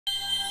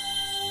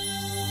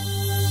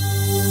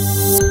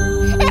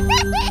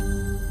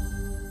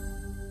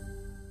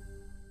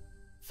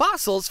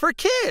Fossils for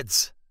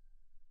Kids!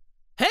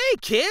 Hey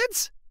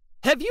kids!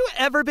 Have you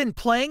ever been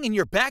playing in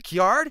your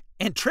backyard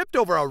and tripped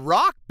over a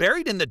rock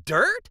buried in the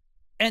dirt?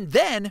 And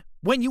then,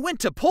 when you went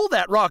to pull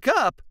that rock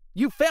up,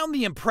 you found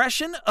the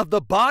impression of the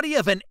body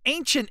of an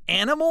ancient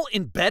animal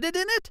embedded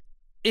in it?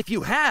 If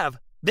you have,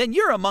 then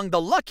you're among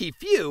the lucky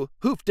few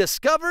who've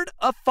discovered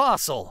a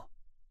fossil.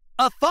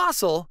 A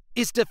fossil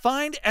is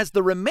defined as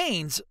the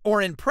remains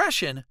or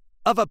impression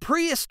of a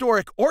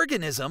prehistoric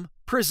organism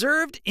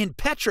preserved in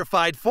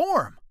petrified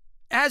form.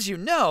 As you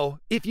know,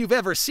 if you've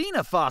ever seen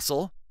a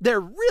fossil, they're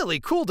really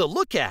cool to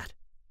look at,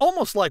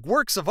 almost like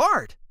works of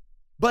art.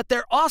 But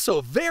they're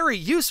also very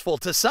useful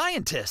to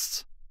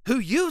scientists, who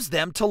use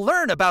them to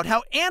learn about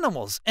how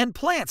animals and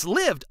plants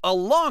lived a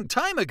long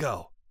time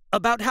ago,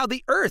 about how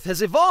the Earth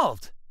has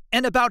evolved,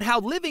 and about how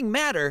living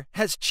matter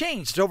has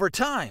changed over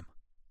time.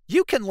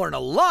 You can learn a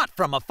lot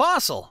from a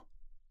fossil.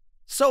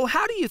 So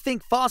how do you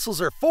think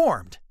fossils are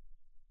formed?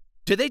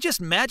 Do they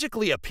just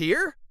magically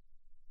appear?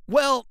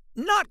 Well,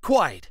 not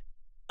quite.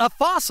 A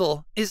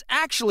fossil is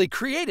actually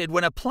created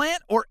when a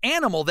plant or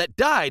animal that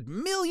died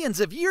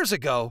millions of years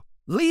ago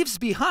leaves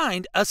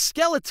behind a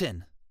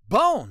skeleton,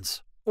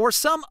 bones, or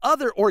some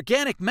other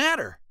organic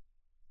matter.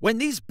 When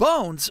these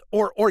bones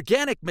or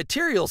organic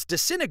materials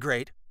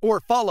disintegrate or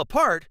fall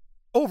apart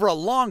over a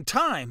long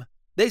time,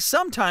 they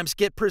sometimes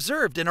get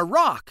preserved in a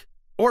rock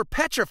or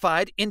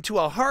petrified into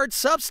a hard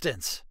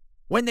substance.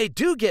 When they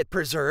do get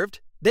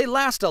preserved, they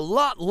last a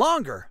lot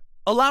longer,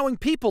 allowing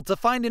people to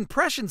find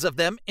impressions of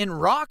them in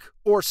rock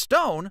or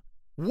stone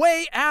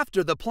way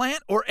after the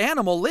plant or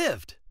animal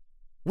lived.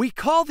 We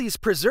call these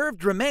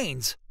preserved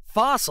remains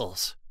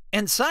fossils,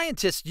 and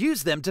scientists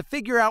use them to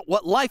figure out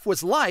what life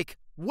was like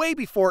way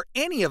before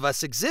any of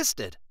us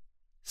existed.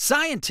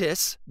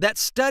 Scientists that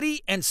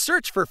study and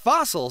search for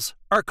fossils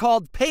are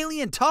called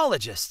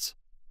paleontologists,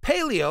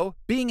 paleo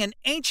being an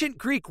ancient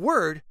Greek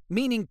word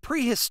meaning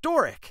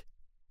prehistoric.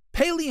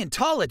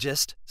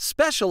 Paleontologists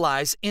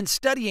specialize in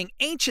studying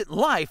ancient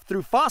life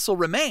through fossil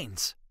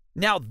remains.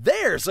 Now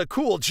there's a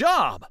cool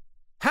job!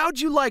 How'd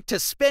you like to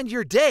spend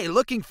your day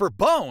looking for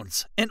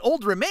bones and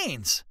old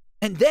remains,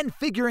 and then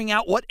figuring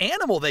out what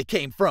animal they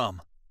came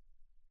from?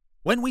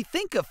 When we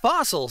think of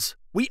fossils,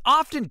 we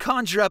often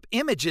conjure up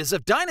images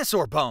of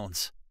dinosaur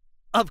bones.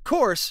 Of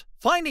course,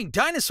 finding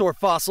dinosaur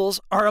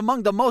fossils are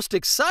among the most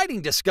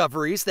exciting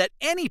discoveries that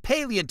any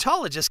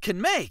paleontologist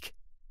can make.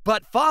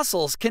 But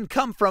fossils can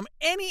come from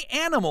any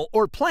animal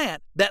or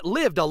plant that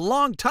lived a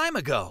long time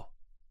ago.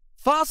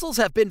 Fossils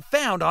have been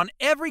found on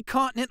every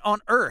continent on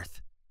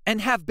Earth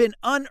and have been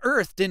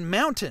unearthed in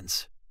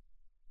mountains,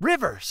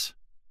 rivers,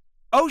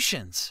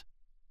 oceans,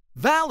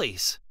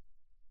 valleys,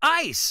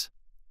 ice,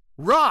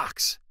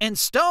 rocks, and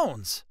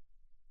stones.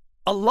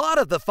 A lot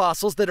of the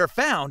fossils that are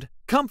found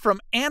come from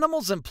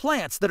animals and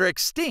plants that are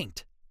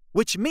extinct,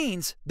 which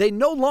means they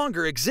no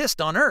longer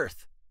exist on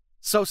Earth.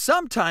 So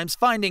sometimes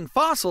finding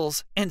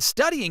fossils and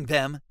studying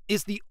them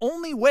is the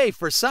only way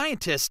for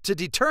scientists to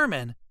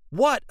determine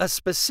what a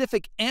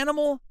specific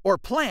animal or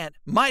plant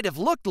might have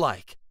looked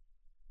like.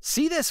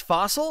 See this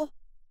fossil?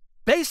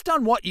 Based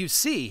on what you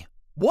see,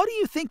 what do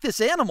you think this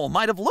animal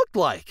might have looked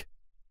like?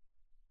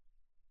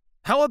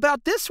 How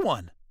about this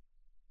one?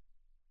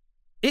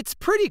 It's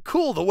pretty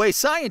cool the way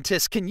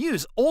scientists can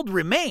use old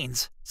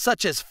remains,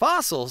 such as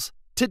fossils,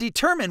 to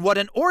determine what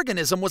an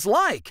organism was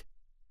like.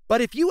 But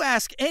if you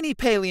ask any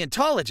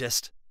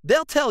paleontologist,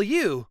 they'll tell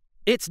you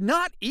it's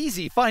not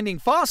easy finding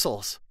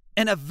fossils,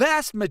 and a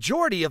vast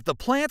majority of the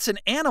plants and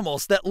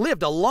animals that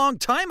lived a long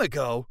time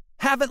ago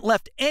haven't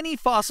left any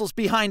fossils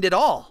behind at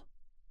all.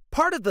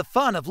 Part of the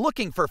fun of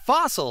looking for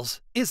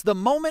fossils is the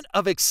moment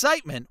of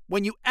excitement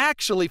when you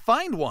actually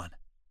find one.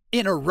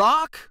 In a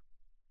rock,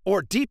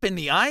 or deep in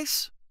the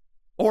ice,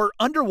 or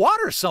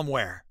underwater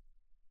somewhere.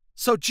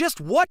 So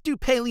just what do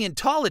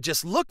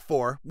paleontologists look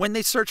for when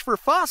they search for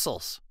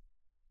fossils?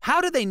 How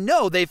do they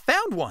know they've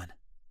found one?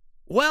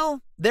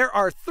 Well, there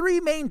are three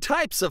main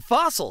types of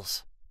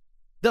fossils.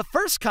 The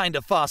first kind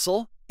of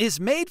fossil is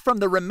made from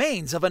the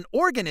remains of an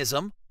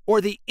organism or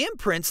the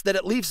imprints that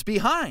it leaves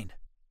behind.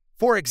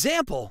 For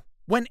example,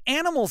 when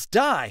animals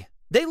die,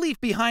 they leave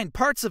behind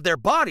parts of their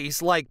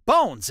bodies like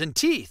bones and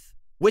teeth,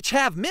 which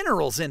have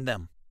minerals in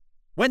them.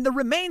 When the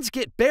remains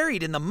get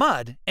buried in the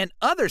mud and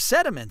other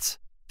sediments,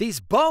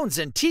 these bones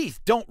and teeth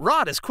don't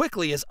rot as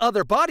quickly as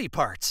other body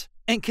parts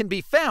and can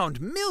be found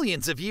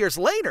millions of years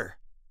later.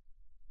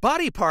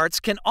 Body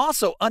parts can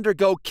also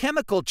undergo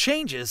chemical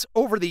changes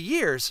over the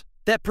years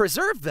that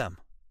preserve them.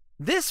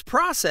 This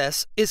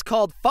process is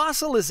called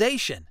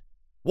fossilization.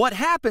 What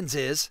happens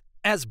is,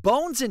 as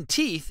bones and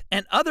teeth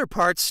and other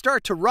parts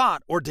start to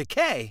rot or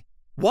decay,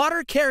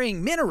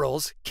 water-carrying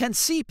minerals can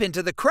seep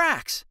into the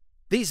cracks.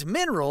 These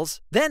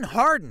minerals then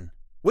harden,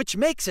 which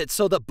makes it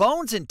so the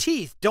bones and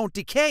teeth don't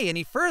decay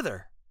any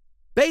further.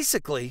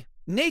 Basically,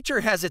 nature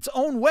has its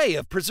own way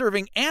of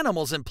preserving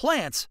animals and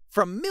plants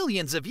from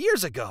millions of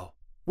years ago,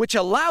 which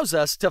allows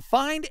us to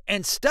find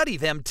and study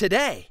them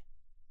today.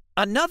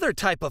 Another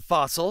type of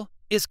fossil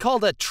is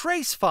called a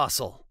trace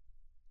fossil.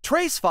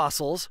 Trace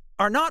fossils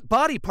are not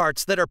body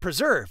parts that are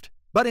preserved,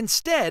 but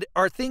instead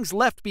are things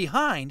left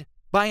behind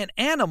by an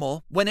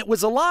animal when it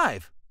was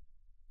alive.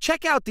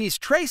 Check out these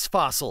trace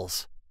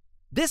fossils.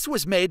 This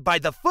was made by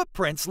the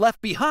footprints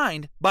left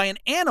behind by an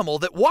animal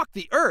that walked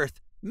the earth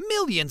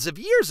millions of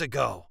years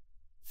ago.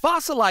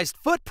 Fossilized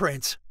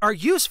footprints are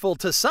useful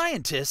to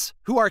scientists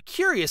who are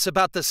curious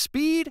about the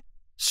speed,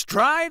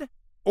 stride,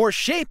 or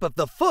shape of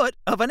the foot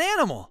of an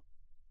animal,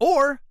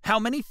 or how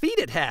many feet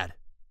it had,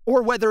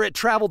 or whether it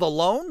traveled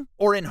alone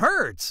or in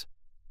herds,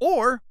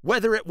 or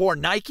whether it wore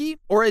Nike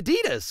or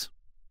Adidas.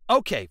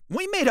 Okay,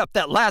 we made up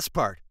that last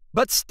part,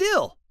 but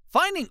still,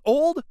 finding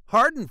old,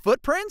 hardened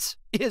footprints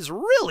is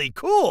really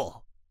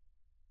cool.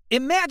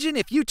 Imagine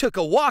if you took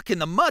a walk in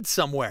the mud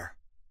somewhere,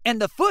 and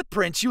the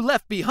footprints you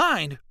left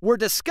behind were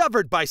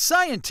discovered by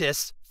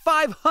scientists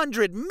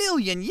 500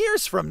 million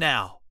years from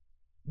now.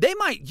 They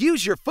might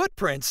use your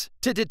footprints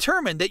to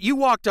determine that you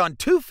walked on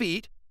 2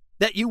 feet,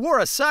 that you wore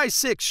a size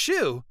 6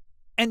 shoe,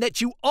 and that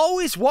you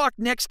always walked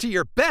next to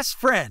your best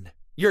friend,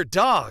 your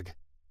dog.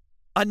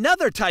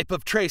 Another type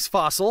of trace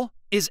fossil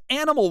is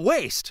animal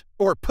waste,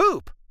 or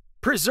poop,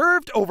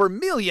 preserved over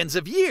millions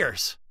of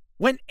years.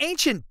 When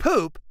ancient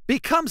poop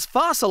becomes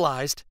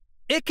fossilized,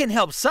 it can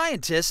help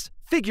scientists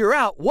figure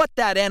out what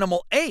that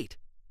animal ate,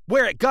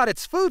 where it got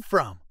its food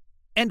from,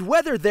 and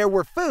whether there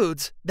were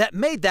foods that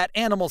made that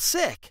animal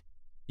sick.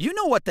 You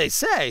know what they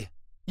say,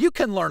 you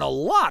can learn a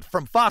lot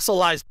from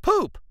fossilized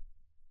poop.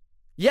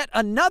 Yet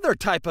another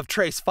type of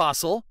trace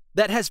fossil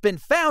that has been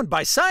found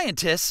by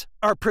scientists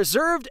are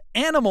preserved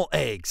animal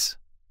eggs.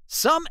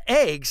 Some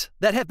eggs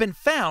that have been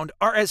found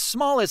are as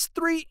small as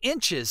 3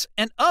 inches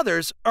and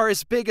others are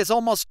as big as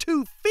almost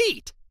 2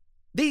 feet.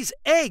 These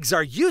eggs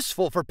are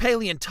useful for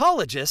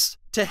paleontologists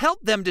to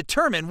help them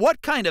determine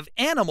what kind of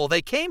animal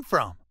they came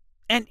from,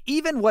 and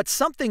even what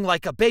something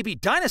like a baby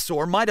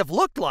dinosaur might have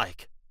looked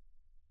like.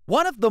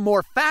 One of the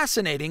more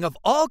fascinating of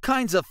all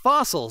kinds of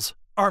fossils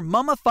are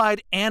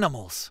mummified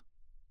animals.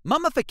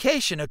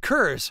 Mummification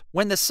occurs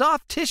when the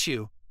soft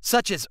tissue,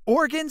 such as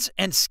organs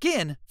and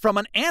skin from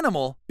an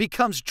animal,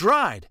 becomes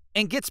dried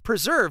and gets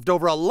preserved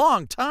over a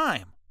long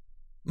time.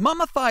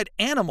 Mummified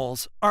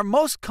animals are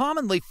most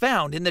commonly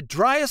found in the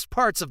driest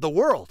parts of the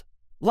world,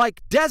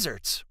 like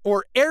deserts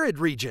or arid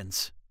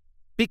regions,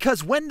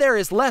 because when there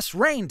is less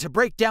rain to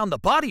break down the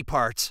body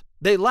parts,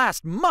 they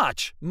last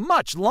much,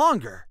 much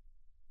longer.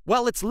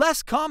 While it's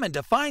less common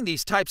to find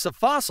these types of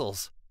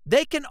fossils,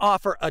 they can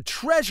offer a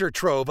treasure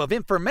trove of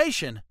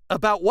information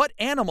about what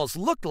animals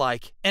looked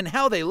like and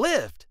how they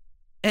lived.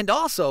 And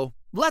also,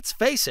 let's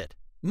face it,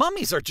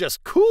 mummies are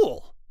just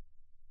cool.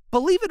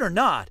 Believe it or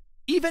not,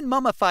 even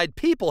mummified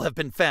people have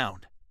been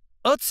found.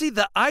 Ötzi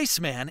the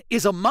Iceman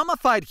is a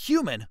mummified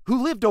human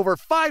who lived over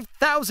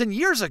 5,000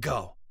 years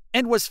ago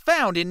and was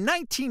found in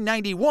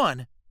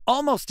 1991,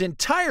 almost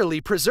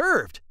entirely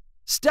preserved.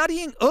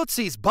 Studying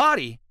Ötzi's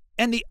body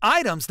and the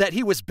items that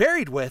he was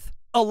buried with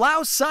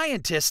allows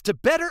scientists to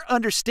better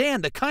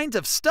understand the kinds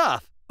of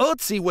stuff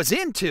Ötzi was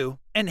into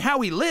and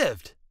how he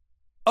lived.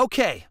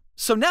 Okay,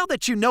 so now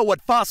that you know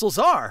what fossils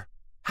are,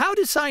 how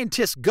do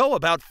scientists go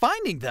about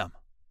finding them?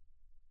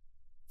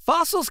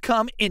 Fossils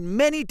come in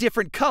many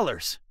different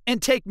colors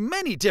and take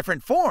many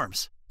different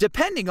forms,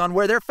 depending on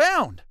where they're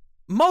found.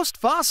 Most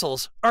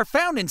fossils are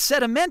found in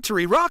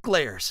sedimentary rock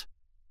layers.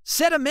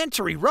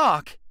 Sedimentary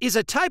rock is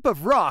a type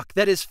of rock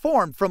that is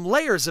formed from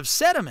layers of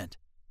sediment,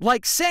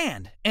 like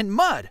sand and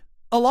mud,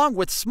 along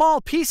with small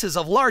pieces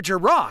of larger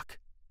rock.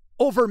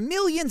 Over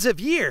millions of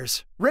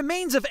years,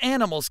 remains of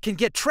animals can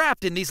get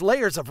trapped in these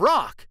layers of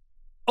rock.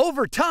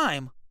 Over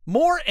time,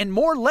 more and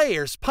more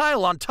layers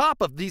pile on top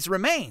of these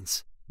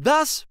remains,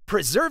 thus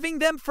preserving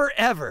them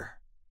forever.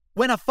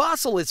 When a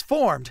fossil is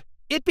formed,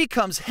 it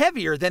becomes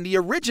heavier than the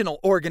original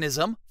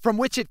organism from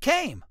which it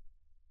came.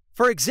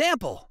 For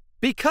example,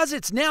 because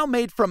it's now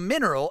made from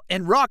mineral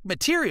and rock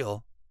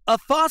material, a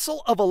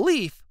fossil of a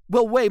leaf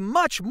will weigh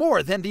much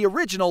more than the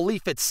original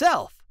leaf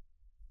itself.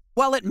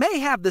 While it may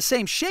have the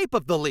same shape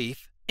of the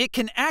leaf, it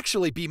can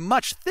actually be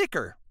much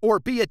thicker or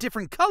be a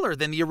different color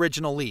than the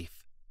original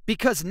leaf,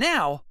 because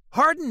now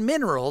hardened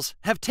minerals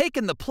have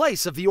taken the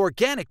place of the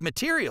organic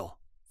material.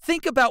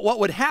 Think about what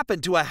would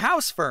happen to a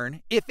house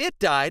fern if it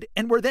died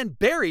and were then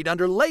buried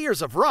under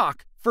layers of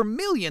rock for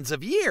millions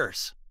of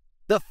years.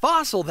 The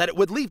fossil that it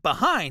would leave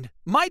behind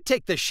might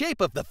take the shape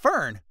of the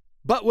fern,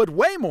 but would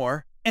weigh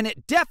more, and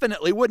it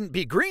definitely wouldn't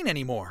be green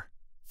anymore.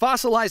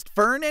 Fossilized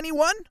fern,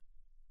 anyone?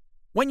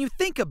 When you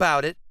think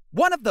about it,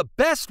 one of the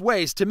best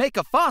ways to make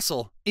a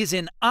fossil is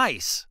in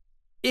ice.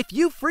 If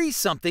you freeze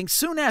something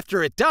soon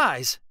after it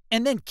dies,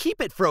 and then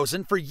keep it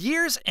frozen for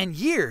years and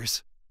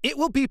years, it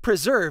will be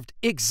preserved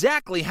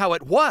exactly how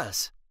it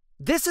was.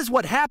 This is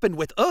what happened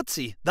with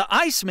Ötzi, the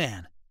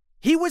Iceman.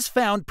 He was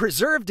found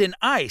preserved in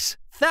ice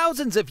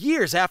thousands of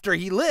years after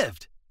he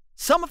lived.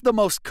 Some of the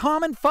most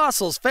common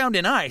fossils found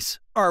in ice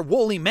are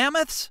woolly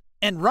mammoths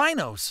and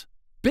rhinos,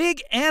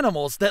 big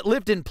animals that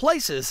lived in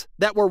places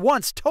that were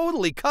once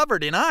totally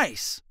covered in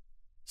ice.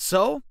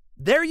 So,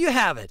 there you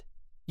have it.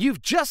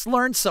 You've just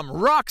learned some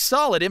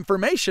rock-solid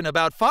information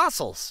about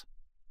fossils.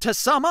 To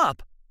sum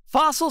up,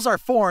 Fossils are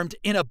formed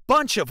in a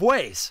bunch of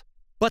ways,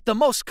 but the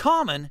most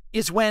common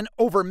is when,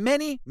 over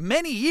many,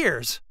 many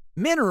years,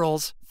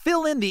 minerals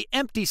fill in the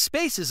empty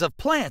spaces of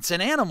plants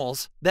and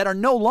animals that are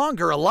no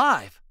longer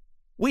alive.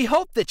 We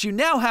hope that you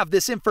now have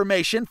this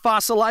information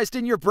fossilized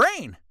in your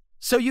brain,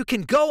 so you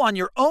can go on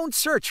your own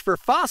search for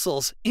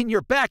fossils in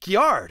your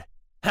backyard.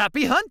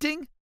 Happy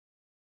hunting!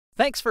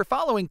 Thanks for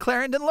following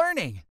Clarendon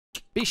Learning.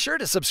 Be sure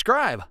to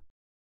subscribe.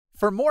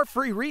 For more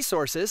free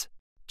resources,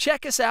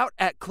 check us out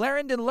at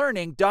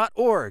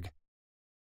clarendonlearning.org.